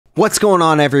What's going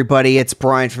on, everybody? It's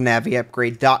Brian from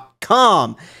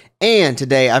NaviUpgrade.com, and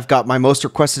today I've got my most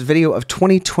requested video of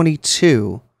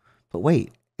 2022. But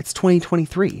wait, it's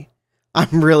 2023.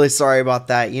 I'm really sorry about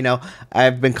that. You know,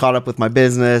 I've been caught up with my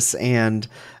business and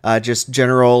just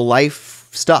general life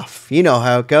stuff. You know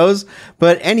how it goes.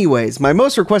 But anyways, my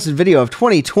most requested video of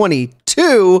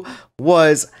 2022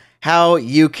 was how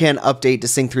you can update to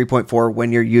Sync 3.4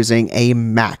 when you're using a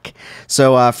Mac.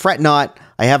 So fret not.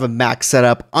 I have a Mac set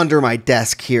up under my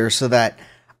desk here so that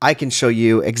I can show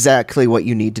you exactly what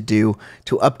you need to do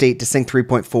to update to Sync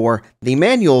 3.4 the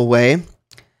manual way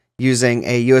using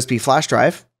a USB flash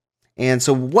drive. And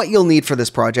so what you'll need for this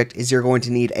project is you're going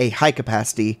to need a high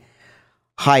capacity,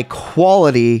 high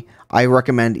quality, I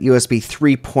recommend USB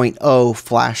 3.0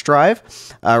 flash drive.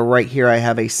 Right here I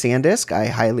have a SanDisk. I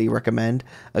highly recommend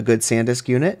a good SanDisk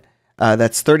unit.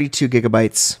 That's 32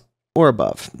 gigabytes or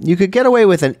above. You could get away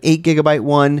with an 8 gigabyte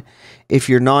one if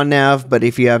you're non-nav, but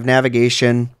if you have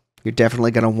navigation, you're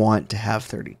definitely going to want to have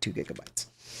 32 gigabytes.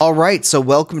 All right, so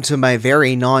welcome to my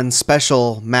very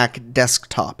non-special Mac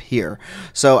desktop here.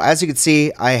 So as you can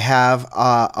see, I have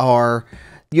our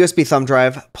USB thumb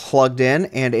drive plugged in,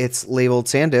 and it's labeled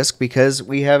SanDisk because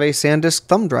we have a SanDisk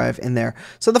thumb drive in there.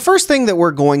 So the first thing that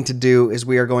we're going to do is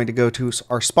we are going to go to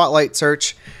our Spotlight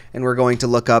search, and we're going to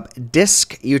look up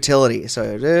disk utility.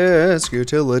 So disk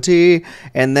utility.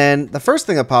 And then the first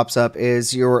thing that pops up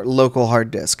is your local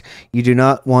hard disk. You do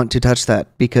not want to touch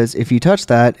that, because if you touch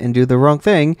that and do the wrong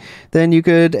thing, then you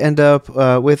could end up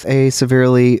with a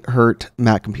severely hurt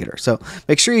Mac computer. So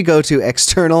make sure you go to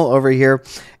external over here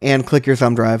and click your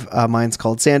thumb drive. Mine's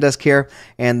called SanDisk here.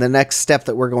 And the next step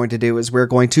that we're going to do is we're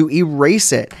going to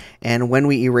erase it. And when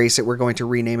we erase it, we're going to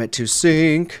rename it to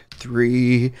Sync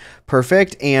 3.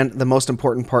 Perfect. And the most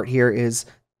important part here is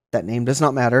that name does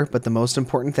not matter, but the most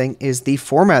important thing is the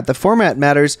format. The format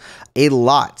matters a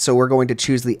lot. So we're going to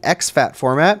choose the exFAT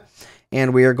format,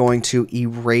 and we are going to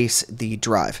erase the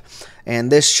drive.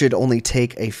 And this should only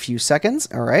take a few seconds.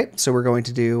 All right. So we're going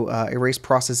to do erase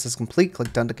process is complete.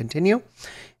 Click done to continue.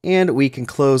 And we can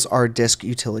close our disk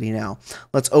utility now.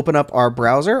 Let's open up our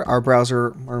browser. Our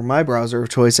browser, or my browser of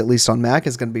choice, at least on Mac,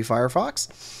 is going to be Firefox.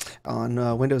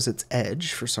 On Windows, it's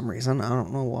Edge for some reason. I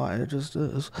don't know why, it just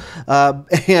is.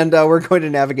 We're going to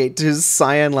navigate to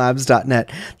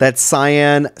cyanlabs.net. That's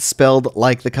cyan spelled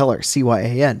like the color,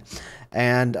 C-Y-A-N.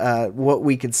 And what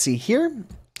we can see here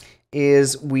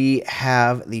is we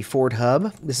have the Ford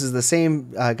Hub. This is the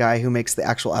same guy who makes the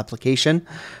actual application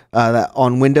that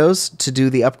on Windows to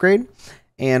do the upgrade.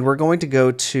 And we're going to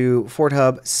go to Ford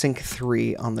Hub Sync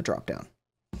 3 on the dropdown.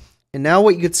 And now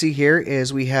what you can see here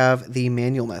is we have the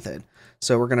manual method.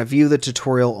 So we're going to view the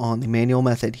tutorial on the manual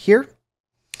method here.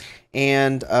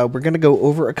 And we're going to go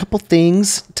over a couple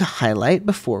things to highlight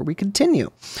before we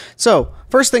continue. So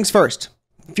first things first,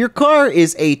 if your car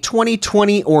is a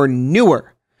 2020 or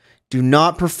newer, do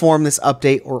not perform this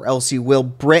update or else you will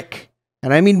brick,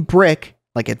 and I mean brick,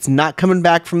 like it's not coming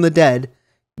back from the dead,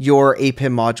 your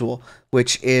APIM module,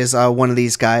 which is one of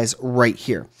these guys right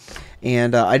here.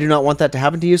 And I do not want that to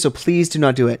happen to you, so please do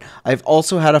not do it. I've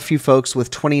also had a few folks with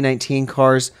 2019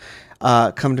 cars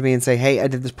come to me and say, hey, I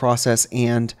did this process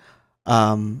and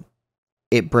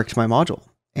it bricked my module.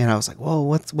 And I was like, whoa,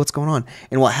 what's going on?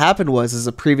 And what happened was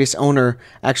a previous owner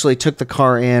actually took the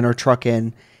car in or truck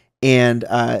in and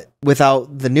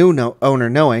without the new owner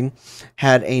knowing,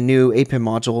 had a new APIM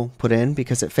module put in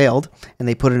because it failed. And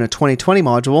they put in a 2020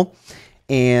 module.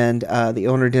 And the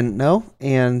owner didn't know,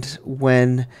 and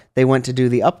when they went to do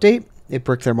the update, it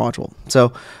bricked their module.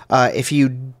 So if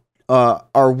you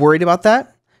are worried about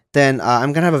that, then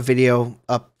I'm going to have a video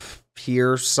up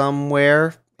here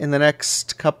somewhere in the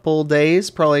next couple days,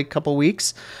 probably a couple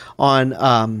weeks, on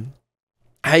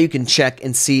how you can check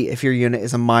and see if your unit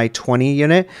is a My 20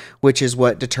 unit, which is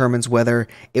what determines whether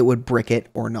it would brick it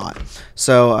or not.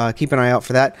 So keep an eye out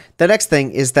for that. The next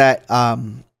thing is that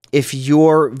if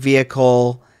your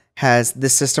vehicle has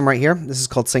this system right here, this is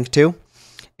called Sync 2,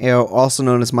 also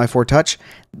known as My 4 Touch,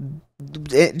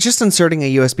 just inserting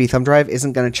a USB thumb drive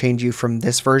isn't going to change you from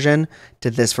this version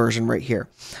to this version right here.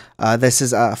 This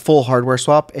is a full hardware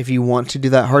swap. If you want to do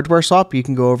that hardware swap, you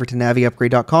can go over to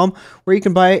naviupgrade.com, where you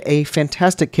can buy a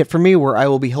fantastic kit from me where I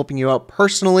will be helping you out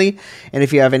personally. And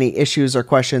if you have any issues or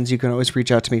questions, you can always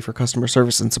reach out to me for customer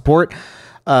service and support.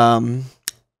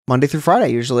 Monday through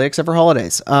Friday, usually, except for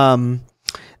holidays.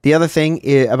 The other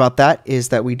thing about that is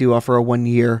that we do offer a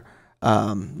 1-year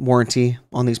warranty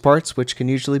on these parts, which can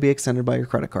usually be extended by your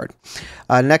credit card.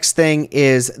 Next thing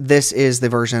is, this is the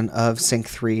version of Sync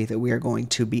 3 that we are going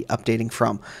to be updating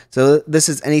from. So this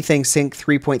is anything Sync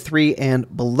 3.3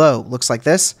 and below looks like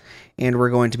this, and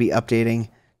we're going to be updating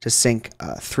to sync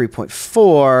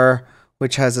 3.4,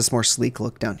 which has this more sleek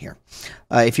look down here.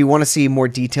 If you want to see more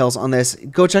details on this,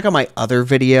 go check out my other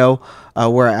video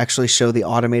where I actually show the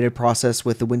automated process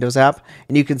with the Windows app,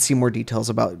 and you can see more details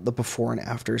about the before and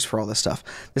afters for all this stuff.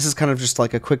 This is kind of just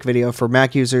like a quick video for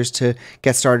Mac users to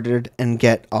get started and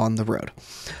get on the road.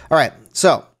 All right,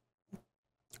 so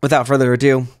without further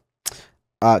ado,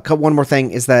 one more thing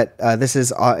is that this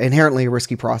is inherently a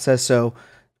risky process, so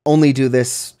only do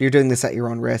this. You're doing this at your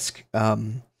own risk.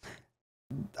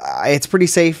 It's pretty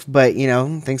safe, but you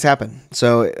know, things happen.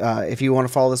 So if you want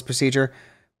to follow this procedure,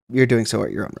 you're doing so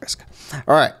at your own risk.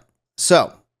 All right,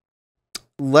 so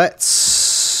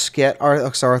let's get our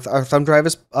thumb drive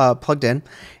is plugged in,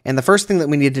 and the first thing that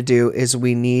we need to do is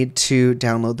we need to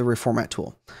download the reformat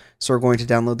tool. So we're going to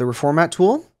download the reformat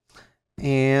tool,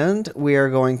 and we are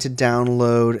going to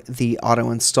download the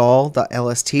auto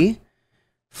install.lst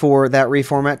for that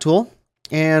reformat tool,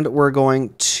 and we're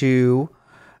going to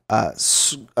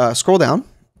scroll down,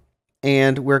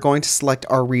 and we're going to select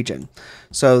our region.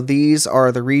 So these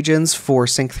are the regions for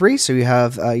Sync 3. So you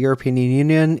have European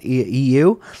Union,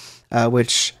 EU,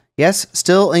 which, yes,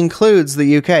 still includes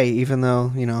the UK, even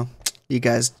though, you know, you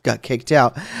guys got kicked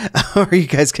out, or you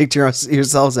guys kicked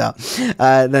yourselves out.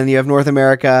 Then you have North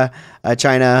America,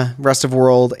 China, rest of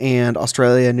world, and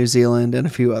Australia, New Zealand, and a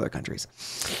few other countries.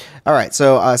 All right,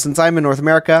 so since I'm in North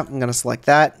America, I'm going to select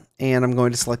that, and I'm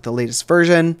going to select the latest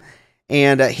version.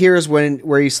 And here's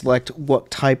where you select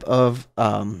what type of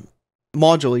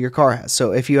module your car has.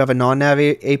 So if you have a non-nav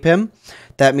APIM,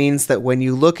 that means that when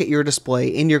you look at your display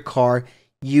in your car,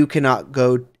 you cannot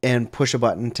go and push a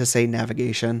button to say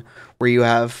navigation where you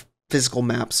have physical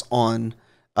maps on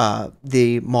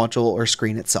the module or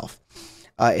screen itself.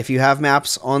 If you have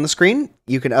maps on the screen,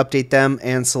 you can update them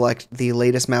and select the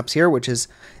latest maps here, which is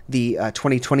the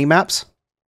 2020 maps.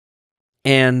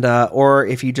 And or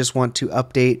if you just want to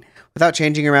update without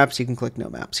changing your maps, you can click no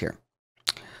maps here.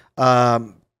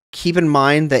 Keep in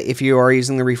mind that if you are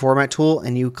using the reformat tool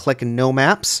and you click no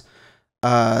maps,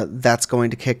 that's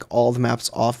going to kick all the maps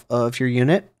off of your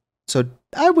unit. So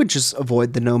I would just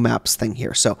avoid the no maps thing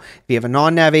here. So if you have a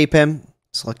non-nav APIM,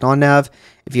 select non-nav.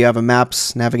 If you have a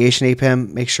maps navigation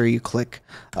APIM, make sure you click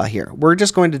here. We're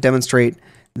just going to demonstrate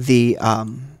the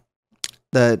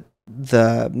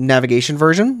navigation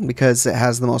version because it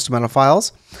has the most amount of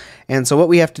files. And so what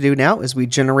we have to do now is we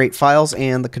generate files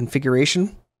and the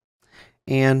configuration,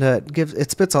 and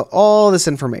it spits out all this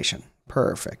information.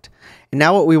 Perfect. And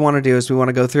now what we want to do is we want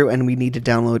to go through and we need to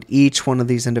download each one of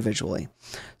these individually.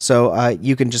 So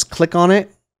you can just click on it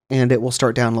and it will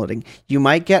start downloading. You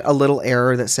might get a little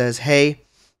error that says, hey,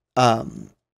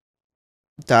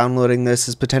 downloading this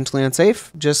is potentially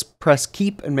unsafe. Just press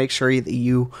keep and make sure that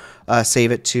you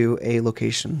save it to a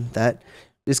location that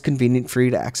is convenient for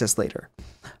you to access later.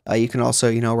 You can also,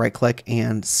 you know, right click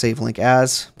and save link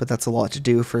as, but that's a lot to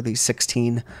do for these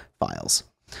 16 files.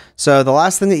 So the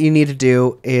last thing that you need to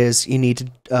do is you need to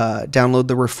download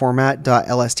the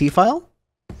reformat.lst file.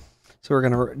 So we're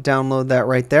going to download that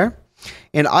right there.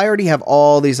 And I already have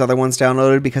all these other ones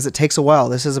downloaded because it takes a while.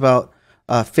 This is about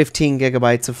 15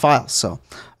 gigabytes of files. So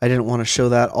I didn't want to show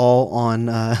that all on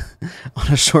on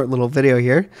a short little video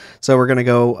here. So we're going to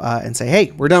go and say,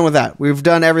 hey, we're done with that. We've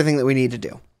done everything that we need to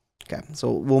do. Okay,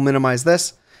 so we'll minimize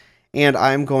this. And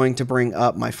I'm going to bring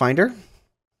up my Finder.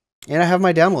 And I have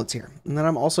my downloads here. And then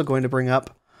I'm also going to bring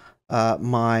up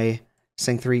my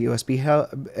Sync 3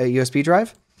 USB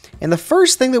drive. And the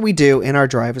first thing that we do in our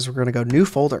drive is we're going to go New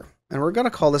Folder. And we're going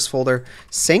to call this folder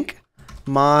Sync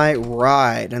My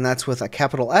Ride. And that's with a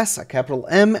capital S, a capital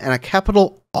M, and a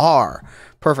capital R.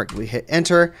 Perfect. We hit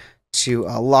Enter to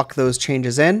lock those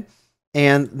changes in.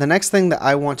 And the next thing that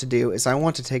I want to do is I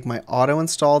want to take my auto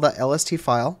install.lst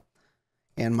file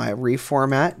and my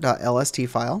reformat.lst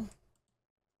file.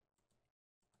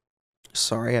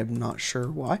 Sorry, I'm not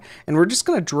sure why. And we're just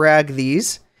going to drag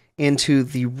these into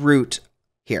the root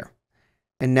here.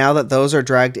 And now that those are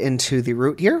dragged into the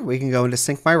root here, we can go into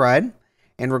Sync My Ride,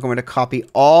 and we're going to copy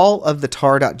all of the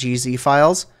tar.gz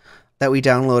files that we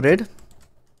downloaded,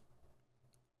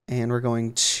 and we're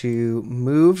going to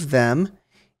move them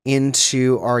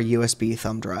into our USB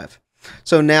thumb drive.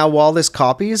 So now while this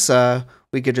copies,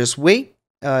 we could just wait.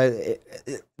 The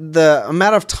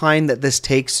amount of time that this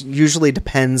takes usually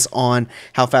depends on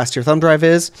how fast your thumb drive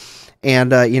is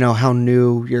and, you know, how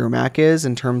new your Mac is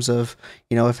in terms of,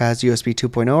 you know, if it has USB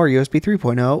 2.0 or USB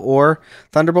 3.0 or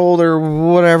Thunderbolt or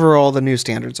whatever all the new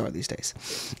standards are these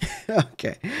days.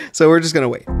 Okay, so we're just going to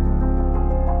wait.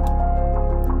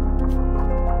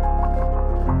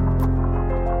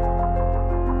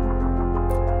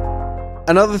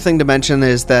 Another thing to mention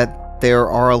is that there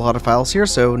are a lot of files here,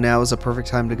 so now is a perfect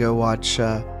time to go watch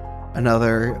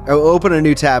open a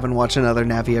new tab and watch another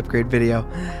Navi upgrade video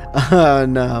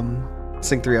on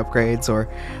Sync 3 upgrades, or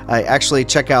actually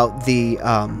check out the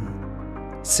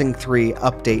Sync 3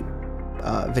 update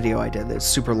video I did. It's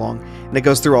super long, and it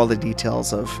goes through all the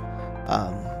details of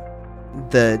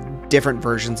the different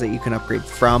versions that you can upgrade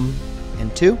from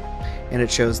and to, and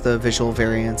it shows the visual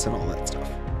variants and all that stuff.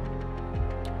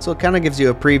 So it kind of gives you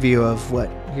a preview of what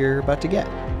you're about to get.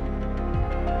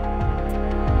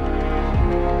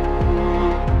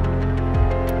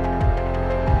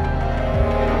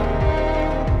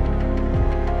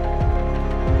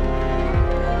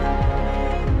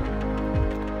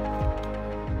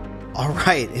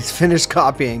 Alright, it's finished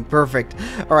copying. Perfect.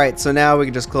 Alright, so now we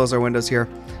can just close our windows here,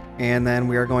 and then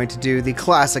we are going to do the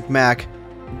classic Mac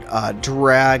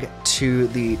drag to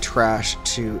the trash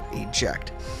to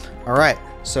eject. Alright,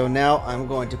 so now I'm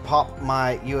going to pop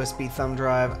my USB thumb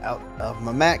drive out of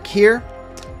my Mac here,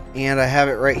 and I have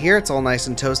it right here. It's all nice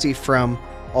and toasty from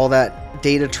all that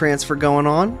data transfer going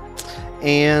on.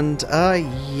 And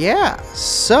yeah,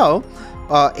 so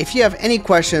if you have any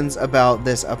questions about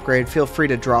this upgrade, feel free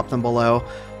to drop them below.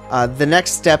 The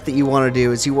next step that you want to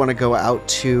do is you want to go out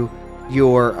to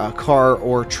your car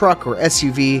or truck or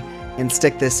SUV and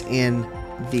stick this in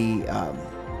the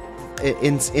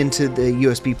into the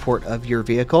USB port of your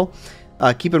vehicle.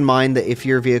 Keep in mind that if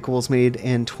your vehicle was made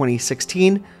in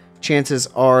 2016, chances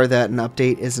are that an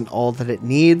update isn't all that it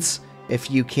needs. If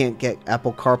you can't get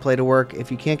Apple CarPlay to work,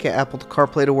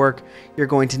 you're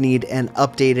going to need an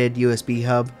updated USB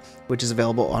hub, which is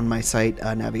available on my site,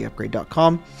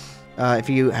 naviupgrade.com. If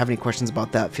you have any questions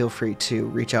about that, feel free to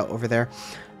reach out over there.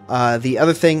 The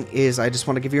other thing is, I just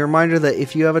want to give you a reminder that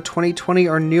if you have a 2020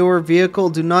 or newer vehicle,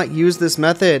 do not use this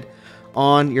method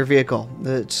on your vehicle.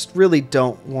 I just really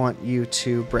don't want you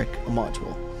to brick a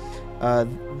module.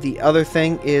 The other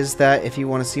thing is that if you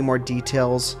want to see more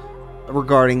details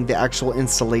regarding the actual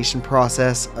installation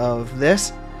process of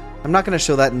this, I'm not going to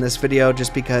show that in this video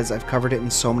just because I've covered it in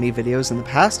so many videos in the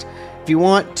past. If you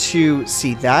want to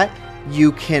see that,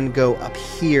 you can go up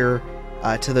here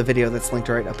to the video that's linked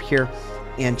right up here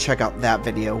and check out that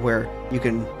video where you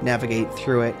can navigate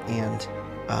through it and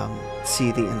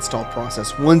see the install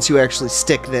process once you actually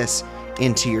stick this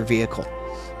into your vehicle.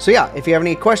 So yeah, if you have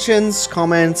any questions,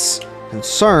 comments,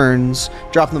 concerns,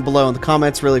 drop them below in the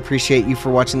comments. Really appreciate you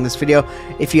for watching this video.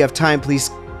 If you have time,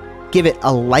 please give it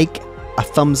a like, a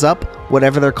thumbs up,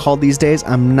 whatever they're called these days.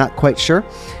 I'm not quite sure.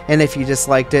 And if you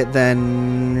disliked it,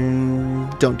 then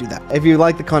don't do that. If you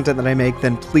like the content that I make,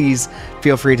 then please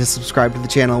feel free to subscribe to the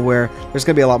channel, where there's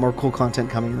going to be a lot more cool content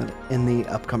coming in the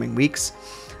upcoming weeks.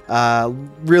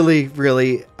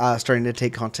 Really starting to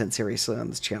take content seriously on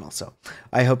this channel. So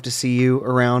I hope to see you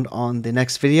around on the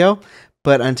next video.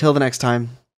 But until the next time,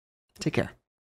 take care.